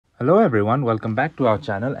Hello everyone, welcome back to our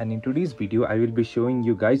channel, and in today's video I will be showing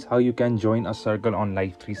you guys how you can join a circle on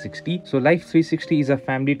Life360. So Life360 is a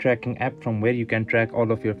family tracking app from where you can track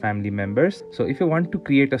all of your family members. So if you want to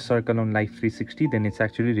create a circle on Life360, then it's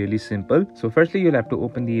actually really simple. So firstly you'll have to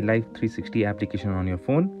open the Life360 application on your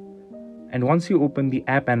phone. And once you open the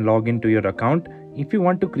app and log into your account, if you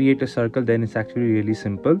want to create a circle, then it's actually really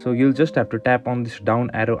simple. So you'll just have to tap on this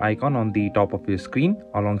down arrow icon on the top of your screen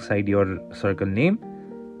alongside your circle name.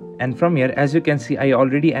 And from here, as you can see, I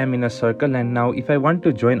already am in a circle, and now if I want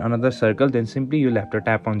to join another circle, then simply you'll have to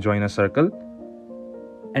tap on join a circle.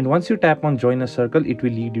 And once you tap on join a circle, it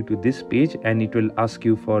will lead you to this page and it will ask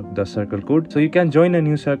you for the circle code. So you can join a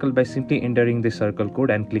new circle by simply entering the circle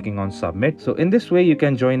code and clicking on submit. So in this way you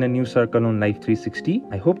can join a new circle on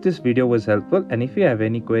Life360. I hope this video was helpful, and if you have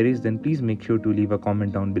any queries, then please make sure to leave a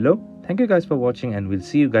comment down below. Thank you guys for watching, and we'll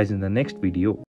see you guys in the next video.